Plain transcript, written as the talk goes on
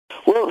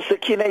Well,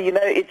 Sakina,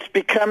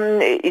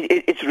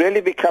 it's really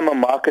become a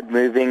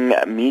market-moving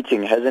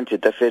meeting, hasn't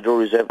it? The Federal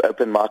Reserve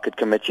Open Market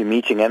Committee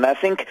meeting. And I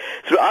think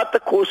throughout the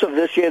course of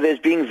this year, there's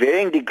been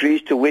varying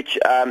degrees to which,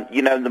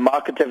 the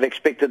markets have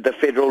expected the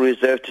Federal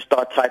Reserve to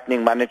start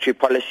tightening monetary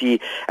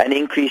policy and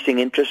increasing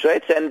interest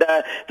rates. And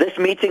this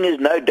meeting is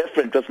no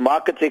different, with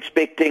markets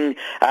expecting,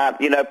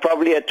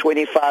 probably a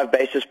 25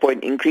 basis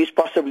point increase,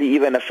 possibly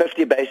even a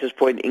 50 basis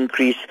point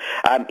increase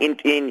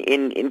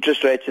in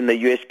interest rates in the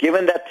U.S.,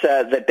 given that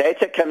the data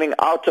coming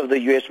out of the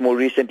U.S. more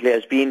recently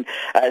has been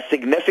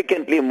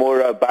significantly more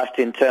robust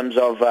in terms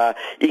of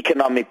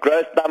economic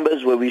growth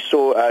numbers, where we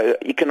saw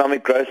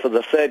economic growth for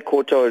the third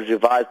quarter was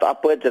revised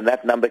upwards, and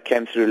that number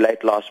came through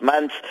late last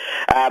month.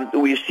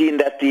 We've seen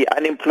that the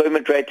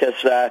unemployment rate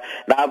has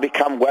now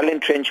become well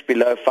entrenched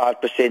below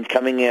 5%,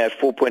 coming in at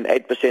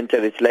 4.8%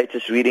 at its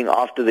latest reading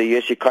after the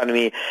U.S.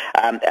 economy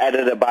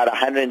added about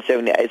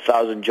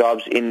 178,000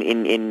 jobs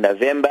in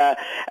November.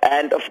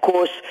 And of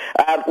course,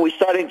 we're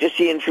starting to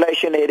see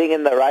inflation heading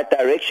in the right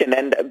direction.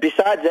 And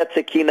besides that,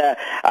 Sakina,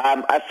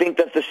 I think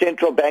that the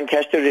central bank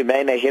has to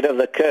remain ahead of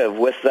the curve,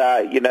 with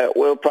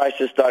oil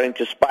prices starting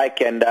to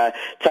spike and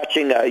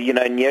touching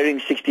nearing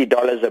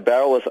 $60 a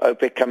barrel, with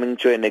OPEC coming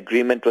to an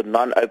agreement with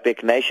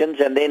non-OPEC nations,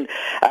 and then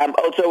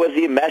also with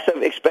the massive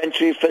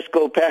expansionary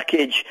fiscal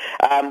package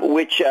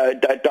which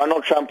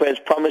Donald Trump has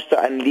promised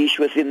to unleash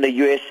within the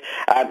U.S.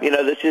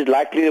 This is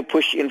likely to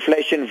push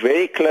inflation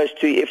very close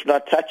to, if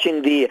not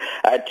touching, the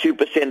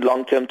 2%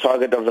 long-term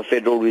target of the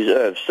Federal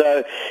Reserve.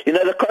 So,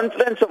 the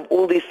confluence of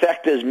all these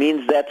factors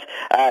means that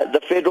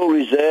the Federal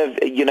Reserve,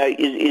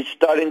 is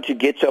starting to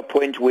get to a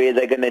point where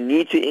they're going to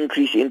need to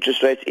increase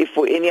interest rates, if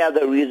for any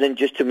other reason,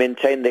 just to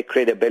maintain their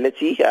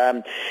credibility.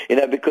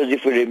 Because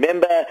if we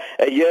remember,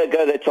 a year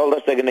ago they told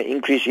us they're going to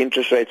increase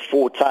interest rates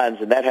 4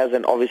 times, and that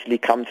hasn't obviously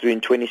come through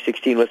in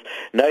 2016 with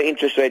no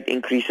interest rate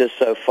increases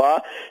so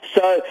far.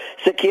 So,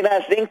 Sakina,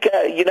 I think,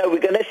 we're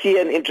going to see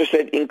an interest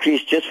rate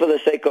increase just for the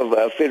sake of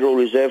Federal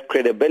Reserve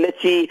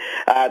credibility.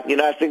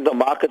 I think the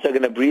markets are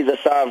going to breathe a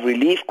sigh of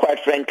relief, quite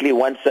frankly,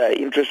 once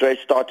interest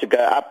rates start to go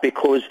up,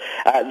 because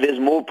there's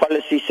more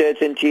policy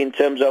certainty in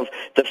terms of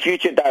the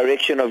future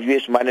direction of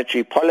U.S.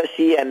 monetary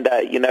policy, and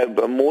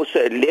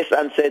less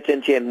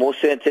uncertainty and more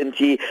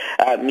certainty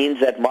means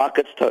that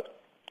markets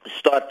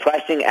start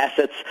pricing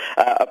assets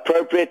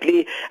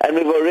appropriately, and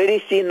we've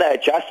already seen the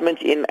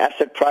adjustment in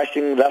asset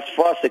pricing thus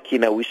far,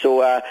 Sakina. We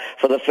saw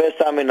for the first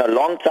time in a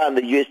long time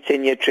the U.S.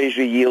 10-year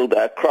Treasury yield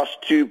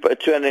crossed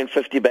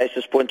 250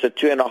 basis points at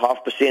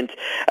 2.5%,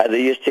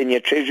 the U.S. 10-year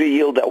Treasury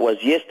yield. That was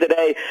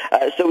yesterday.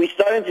 So we're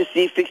starting to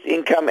see fixed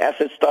income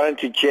assets starting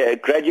to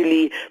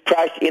gradually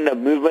price in a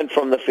movement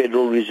from the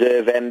Federal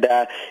Reserve, and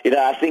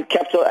I think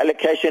capital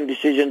allocation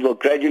decisions will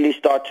gradually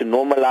start to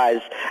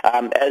normalize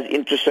as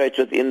interest rates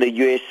within the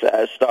U.S.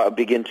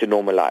 begin to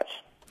normalize.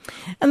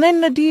 And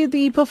then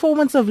the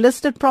performance of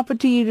listed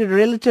property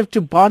relative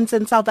to bonds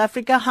in South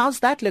Africa, how's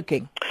that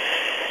looking?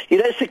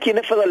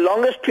 Sakina, for the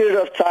longest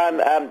period of time,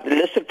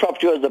 listed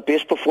property was the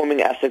best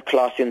performing asset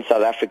class in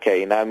South Africa.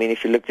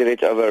 If you looked at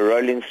it over a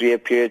rolling 3-year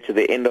period to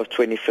the end of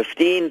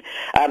 2015,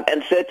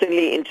 and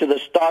certainly into the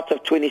start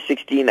of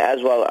 2016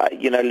 as well,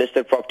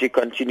 listed property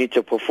continued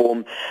to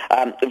perform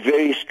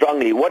very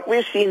strongly. What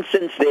we've seen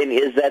since then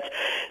is that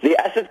the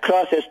asset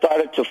class has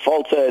started to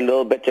falter a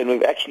little bit, and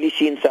we've actually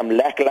seen some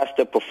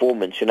lackluster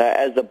performance,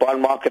 as the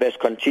bond market has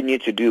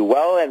continued to do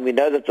well, and we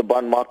know that the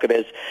bond market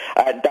has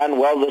done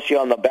well this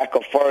year on the back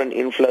of foreign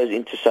inflows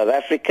into South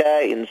Africa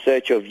in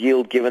search of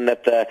yield, given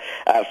that the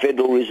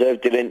Federal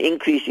Reserve didn't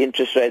increase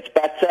interest rates.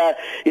 But,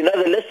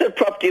 the listed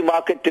property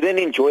market didn't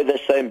enjoy the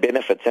same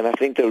benefits, and I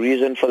think the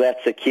reason for that,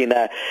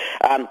 Sakina,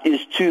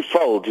 is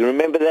twofold. You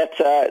remember that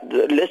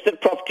the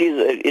listed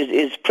properties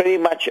is pretty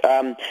much,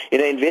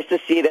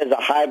 investors see it as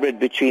a hybrid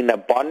between a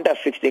bond, a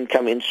fixed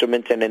income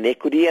instrument, and an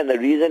equity, and the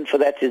reason for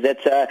that is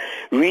that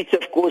REITs,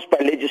 of course, by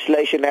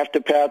legislation have to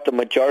pay out the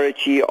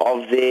majority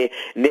of their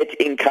net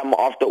income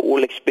after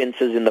all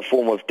expenses in the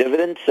form of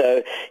dividends.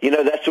 So,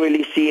 that's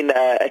really seen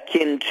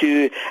akin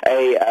to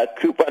a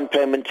coupon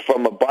payment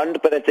from a bond.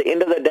 But at the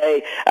end of the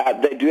day,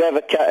 they do have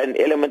an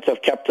element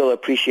of capital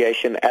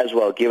appreciation as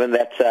well, given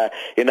that,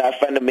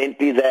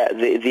 fundamentally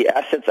the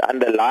assets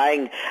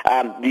underlying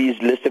these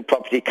listed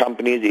property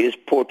companies is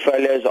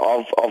portfolios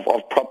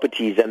of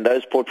properties, and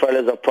those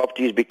portfolios of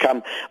properties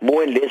become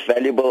more and less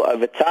valuable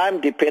over time,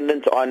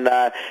 dependent on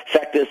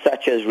factors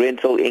such as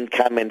rental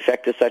income and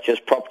factors such as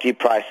property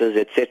prices,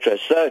 etc.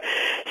 So,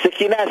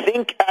 Sakina, I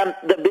think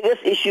the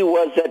biggest issue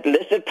was that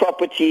listed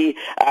property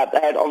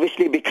had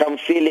obviously become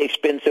fairly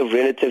expensive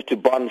relative to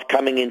bonds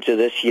coming into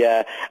this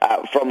year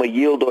from a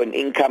yield or an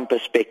income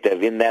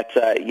perspective, in that,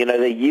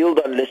 the yield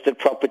on listed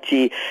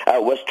property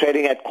was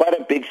trading at quite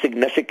a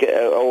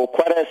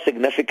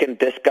significant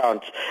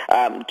discount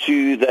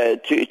to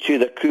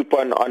the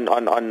coupon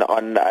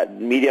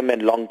on medium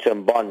and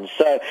long-term bonds.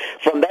 So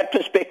from that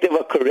perspective,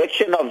 a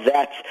correction of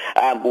that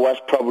was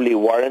probably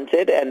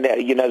warranted, and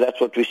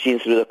that's what we've seen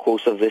through the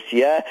course of this this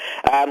year.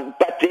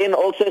 But then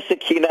also,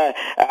 Sakina,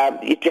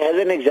 it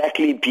hasn't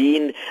exactly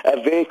been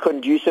a very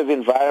conducive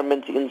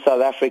environment in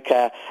South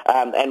Africa,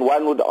 and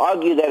one would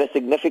argue that a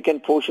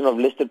significant portion of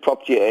listed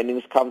property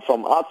earnings come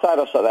from outside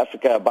of South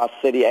Africa. About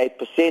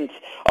 38%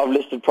 of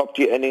listed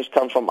property earnings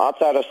come from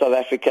outside of South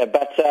Africa.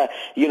 But,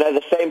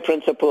 the same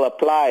principle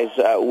applies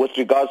with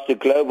regards to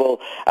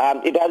global.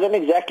 It hasn't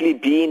exactly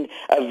been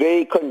a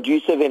very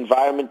conducive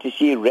environment to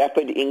see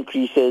rapid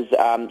increases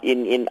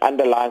in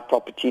underlying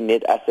property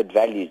net asset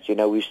values.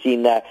 We've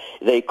seen the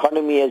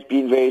economy has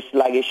been very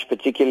sluggish,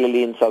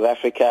 particularly in South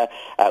Africa.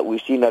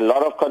 We've seen a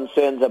lot of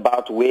concerns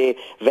about where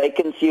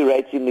vacancy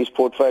rates in these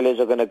portfolios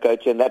are going to go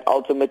to, and that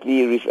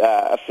ultimately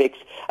affects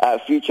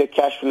future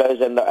cash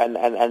flows and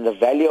the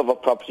value of a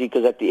property,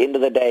 because at the end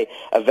of the day,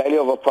 a value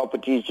of a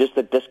property is just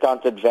the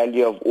discounted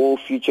value of all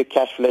future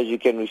cash flows you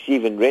can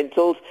receive in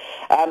rentals.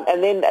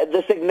 And then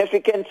the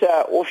significant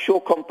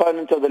offshore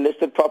component of the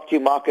listed property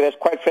market has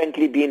quite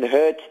frankly been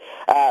hurt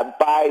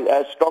by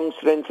a strong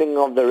strengthening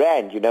of the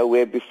rand,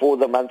 where before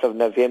the month of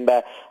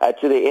November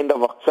to the end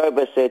of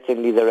October,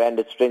 certainly the rand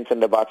had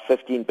strengthened about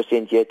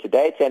 15% year to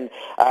date, and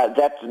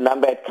that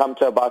number had come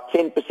to about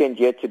 10%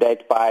 year to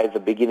date by the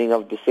beginning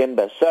of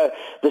December. So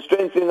the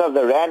strengthening of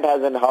the rand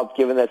hasn't helped,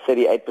 given that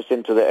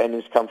 38% of the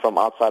earnings come from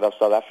outside of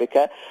South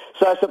Africa.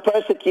 So I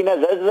suppose, Sakina,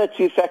 those are the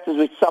two factors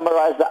which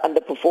summarize the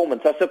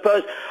underperformance. I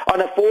suppose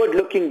on a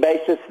forward-looking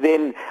basis,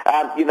 then,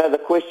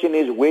 the question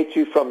is where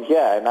to from here?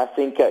 And I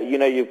think,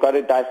 you've got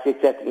to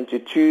dissect that into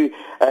two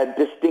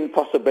distinct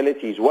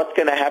possibilities. What's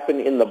going to happen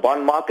in the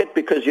bond market?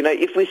 Because,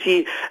 if we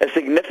see a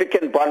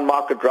significant bond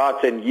market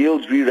rout and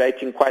yields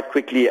re-rating quite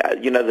quickly,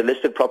 the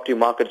listed property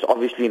market's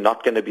obviously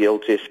not going to be able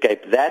to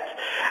escape that.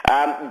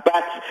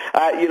 But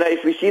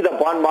if we see the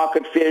bond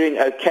market faring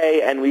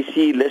okay and we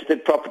see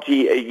listed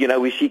property,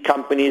 we see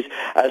companies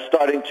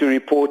starting to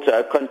report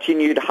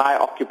continued high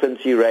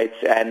occupancy rates,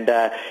 and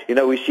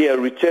we see a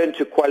return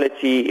to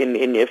quality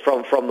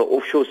from the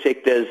offshore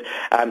sectors.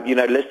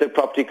 Listed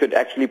property could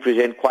actually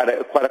present quite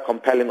a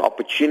compelling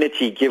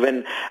opportunity,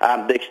 given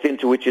the extent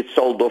to which it's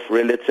sold off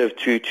relative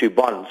to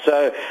bonds.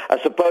 So I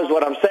suppose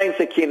what I'm saying,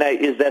 Sakina,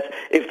 is that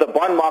if the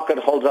bond market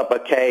holds up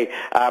okay,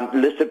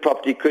 listed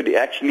property could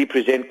actually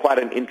present quite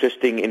an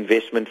interesting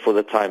investment for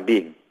the time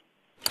being.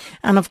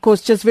 And of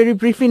course, just very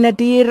briefly,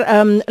 Nadir,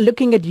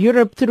 looking at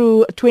Europe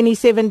through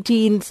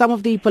 2017, some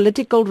of the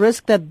political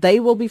risk that they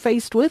will be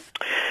faced with?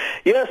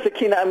 Yeah,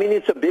 Sakina,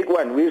 it's a big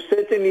one. We've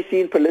certainly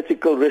seen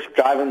political risk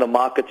driving the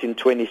markets in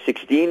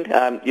 2016.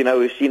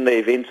 We've seen the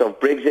events of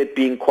Brexit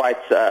being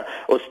quite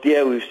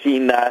austere. We've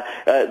seen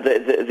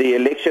the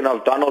election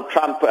of Donald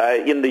Trump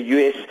in the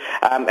U.S.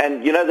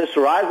 And this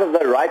rise of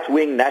the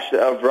right-wing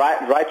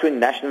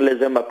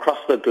nationalism across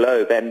the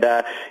globe. And,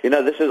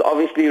 this has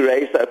obviously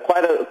raised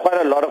quite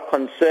a lot of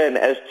concern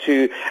as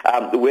to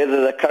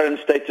whether the current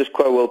status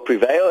quo will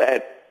prevail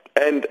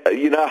and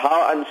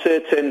how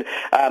uncertain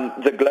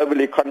the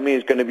global economy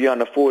is going to be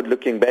on a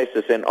forward-looking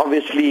basis, and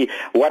obviously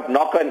what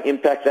knock-on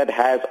impact that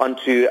has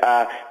onto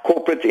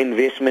corporate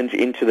investment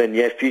into the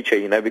near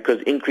future,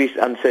 because increased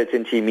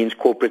uncertainty means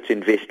corporates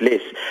invest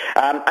less.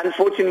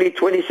 Unfortunately,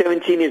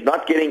 2017 is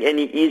not getting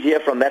any easier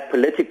from that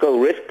political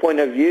risk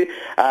point of view.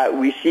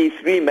 We see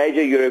three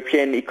major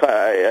European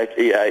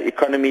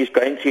economies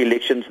going to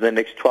elections in the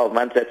next 12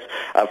 months.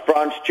 That's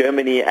France,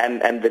 Germany,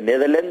 and the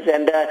Netherlands.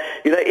 And,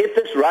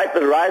 if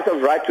the rise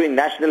of right-wing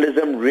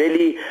nationalism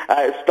really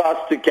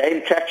starts to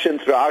gain traction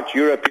throughout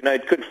Europe,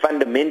 it could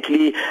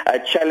fundamentally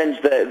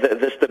challenge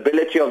the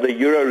stability of the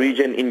euro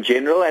region in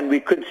general, and we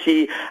could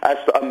see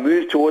a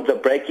move towards a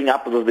breaking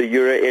up of the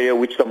euro area,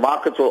 which the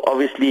markets will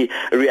obviously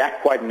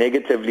react quite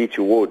negatively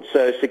towards.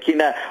 So,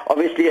 Sakina,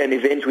 obviously an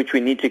event which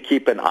we need to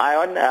keep an eye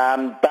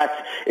on, but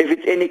if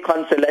it's any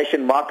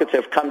consolation, markets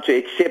have come to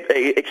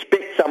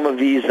expect some of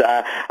these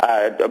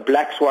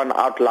black swan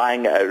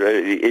outlying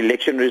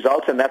election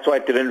results, and that's why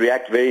it didn't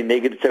react very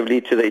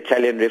negatively to the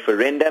Italian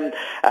referendum.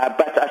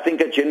 But I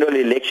think a general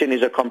election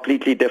is a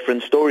completely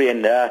different story,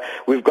 and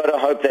we've got to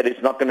hope that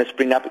it's not going to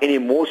spring up any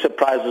more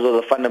surprises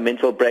or the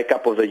fundamental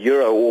breakup of the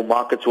euro, or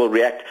markets will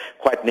react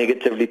quite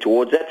negatively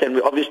towards that. And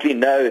we obviously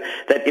know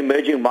that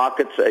emerging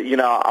markets,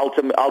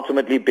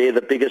 ultimately bear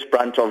the biggest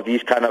brunt of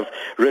these kind of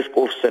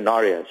risk-off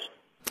scenarios.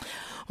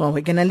 Well,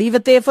 we're going to leave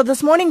it there for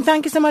this morning.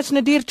 Thank you so much,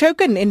 Nadir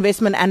Chokan,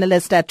 investment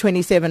analyst at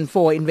 27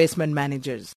 for Investment Managers.